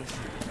facility.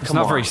 It's Come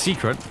not very on.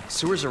 secret.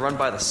 Sewers are run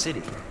by the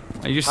city.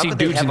 You just How see could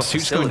they dudes have in a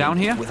suits going facility down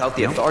here. without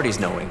the authorities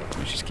knowing?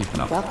 She's keeping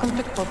up. Welcome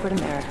to corporate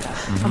America.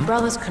 Mm-hmm.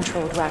 Umbrella's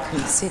controlled Raccoon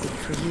City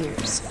for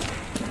years.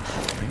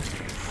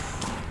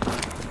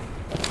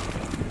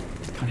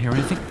 Can't hear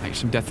anything. Like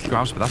some death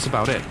growls, but that's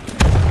about it.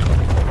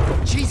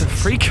 Jesus!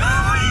 Freak.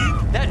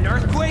 That an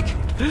earthquake?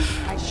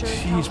 I sure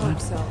as hell hope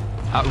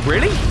so.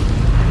 Really?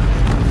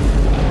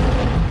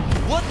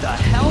 What the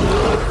hell?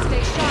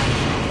 Stay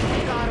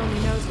sharp. God only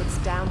knows what's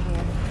down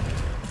here.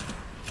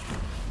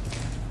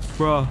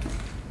 Bruh.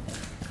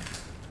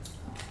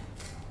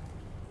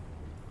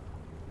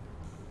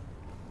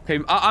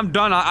 Okay, I'm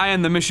done. I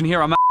end the mission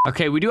here. I'm out.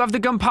 Okay, we do have the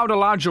gunpowder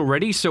large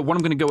already, so what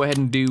I'm going to go ahead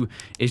and do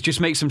is just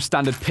make some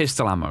standard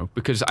pistol ammo,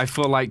 because I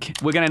feel like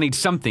we're going to need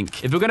something.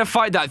 If we're going to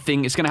fight that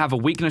thing, it's going to have a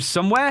weakness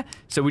somewhere,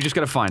 so we just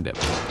got to find it.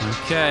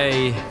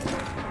 Okay.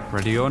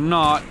 Ready or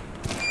not,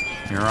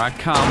 here I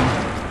come.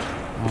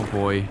 Oh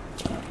boy.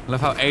 I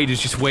love how Ada's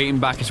just waiting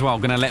back as well,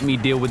 gonna let me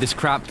deal with this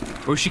crap.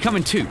 Or is she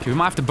coming too? We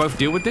might have to both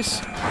deal with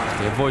this.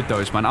 Okay, avoid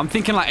those, man. I'm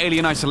thinking like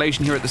Alien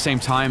Isolation here at the same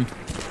time.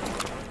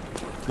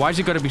 Why has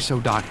it got to be so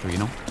dark though, you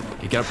know?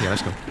 Okay, get up here.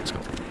 Let's go. Let's go.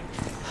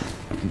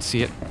 I can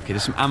see it. Okay,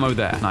 there's some ammo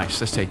there.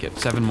 Nice. Let's take it.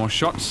 7 more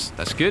shots.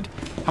 That's good.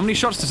 How many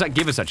shots does that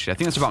give us, actually? I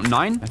think that's about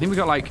 9. I think we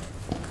got, like,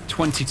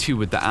 22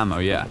 with the ammo,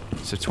 yeah.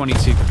 So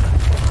 22.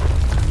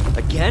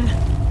 Again?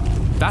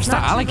 That's the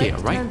Not too alligator,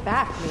 late to right? turn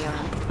back,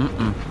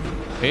 Leon.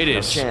 It No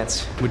is.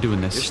 chance. We're doing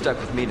You're this. stuck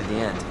with me to the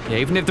end. Yeah,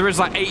 even if there is,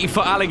 like,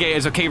 80-foot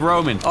alligators, okay,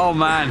 roaming. Oh,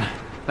 man.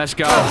 Let's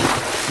go.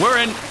 We're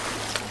in.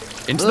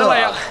 Into the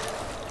layer.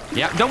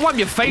 Yeah, don't wipe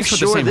your face You with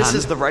sure the same this hand.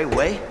 is the right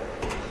way?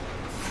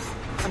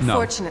 No.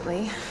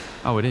 Unfortunately.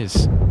 Oh, it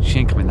is. She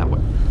ain't coming that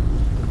way.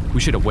 We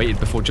should have waited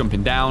before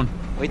jumping down.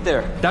 Wait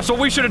there. That's what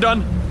we should have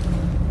done.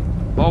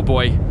 Oh,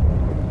 boy. Oh,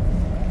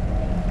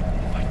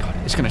 my God.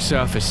 It's going to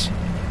surface.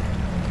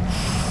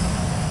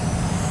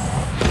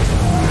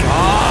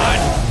 God.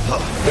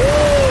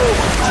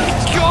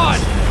 God.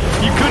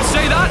 You could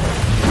say that.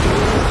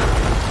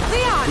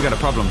 Leon! We got a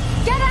problem.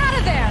 Get out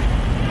of there!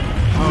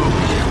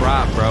 Holy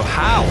crap, bro.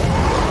 How?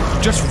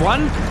 Just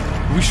run?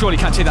 We surely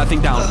can't take that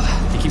thing down.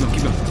 Okay, keep him,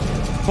 keep him.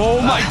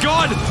 Oh my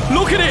God!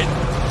 Look at it!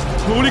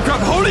 Holy crap!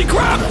 Holy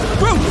crap!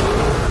 Bro!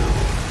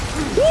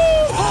 Woo!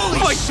 Oh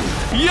my!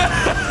 Yeah!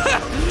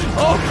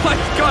 Oh my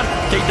God!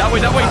 Okay, that way,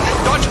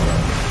 dodge!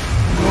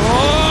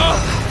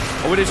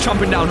 Oh, it is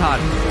chomping down hard.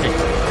 Okay,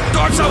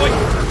 dodge that way!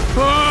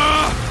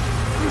 Oh!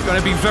 Gonna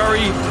be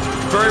very,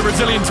 very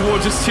resilient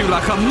towards us too,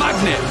 like a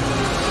magnet.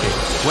 Okay,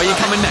 where are you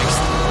coming next?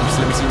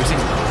 Let me see.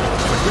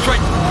 Which way?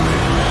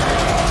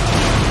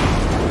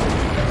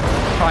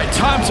 Alright,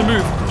 time to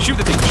move. Shoot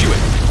the thing, shoot it.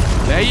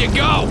 There you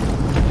go.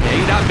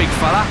 Hey, that big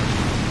fella.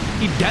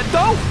 He dead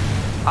though?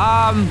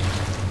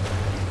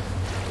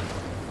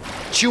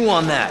 Chew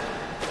on that,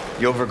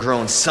 you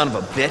overgrown son of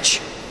a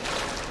bitch.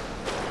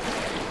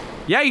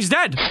 Yeah, he's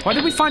dead. Why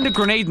did we find a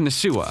grenade in the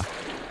sewer?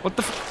 What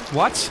the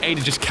what?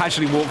 Ada just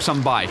casually walks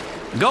on by.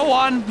 Go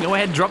on, go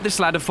ahead, drop this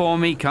ladder for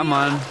me. Come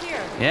on.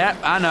 Yeah,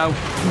 I know.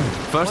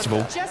 First of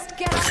all, Just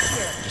get up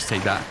here. just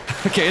take that.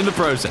 Okay, in the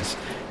process.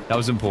 That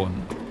was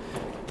important.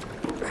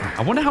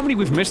 I wonder how many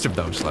we've missed of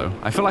those, though.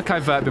 I feel like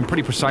I've been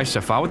pretty precise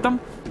so far with them.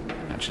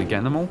 Actually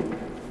getting them all.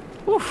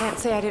 Oof. Can't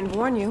say I didn't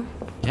warn you.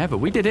 Yeah, but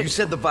we did You it.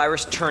 said the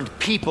virus turned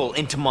people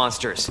into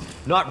monsters,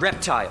 not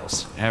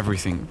reptiles.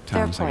 Everything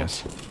Fair turns, I point.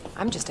 guess.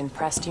 I'm just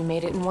impressed you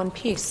made it in one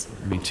piece.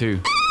 Me too.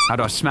 How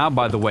do I smell,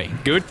 by the way?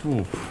 Good?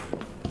 Oof.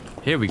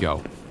 Here we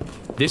go.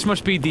 This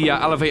must be the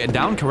elevator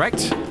down,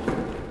 correct?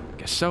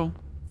 Guess so.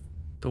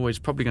 Doorway's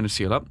probably going to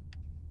seal up.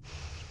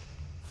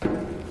 Here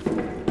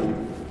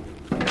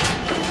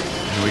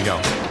we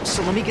go.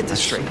 So let me get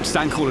this straight.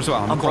 Stand cool as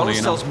well. I'm Umbrella calling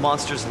you now. sells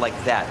monsters like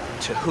that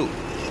to who?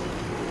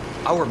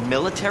 Our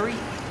military?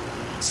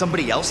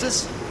 Somebody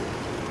else's?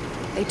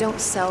 They don't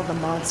sell the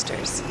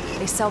monsters.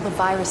 They sell the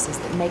viruses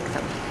that make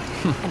them.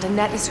 And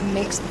Annette is who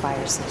makes the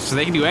viruses. So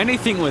they can do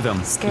anything with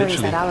them. Scary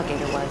as literally. that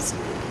alligator was,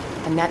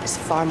 Annette is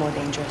far more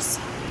dangerous.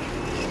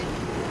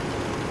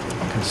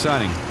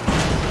 Concerning.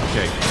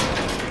 Okay.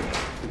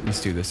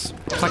 Let's do this.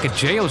 It's like a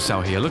jail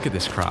cell here. Look at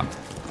this crap.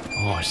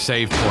 Oh,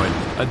 save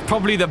point.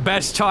 Probably the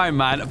best time,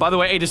 man. By the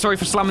way, Ada, sorry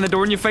for slamming the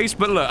door in your face,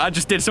 but look, I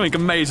just did something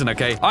amazing,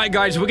 okay? All right,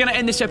 guys, we're gonna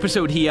end this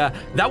episode here.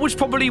 That was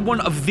probably one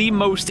of the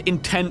most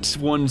intense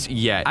ones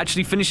yet.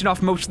 Actually, finishing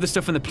off most of the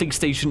stuff in the police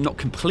station, not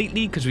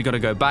completely, because we gotta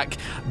go back,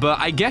 but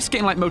I guess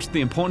getting, like, most of the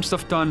important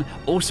stuff done,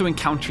 also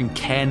encountering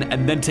Ken,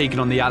 and then taking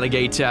on the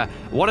alligator.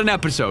 What an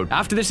episode.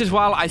 After this as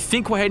well, I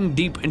think we're heading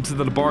deep into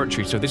the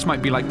laboratory, so this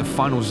might be, like, the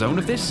final zone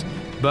of this.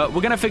 But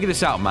we're gonna figure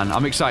this out, man.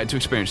 I'm excited to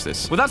experience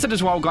this. With that said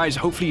as well, guys,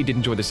 hopefully you did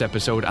enjoy this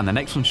episode, and the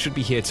next one should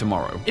be here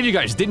tomorrow. If you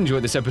guys did enjoy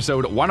this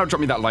episode, why not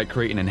drop me that like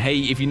rating? And hey,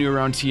 if you're new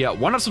around here,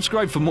 why not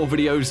subscribe for more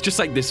videos just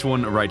like this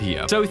one right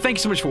here? So thank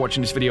you so much for watching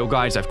this video,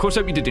 guys. I of course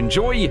hope you did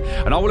enjoy,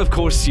 and I will of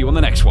course see you on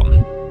the next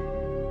one.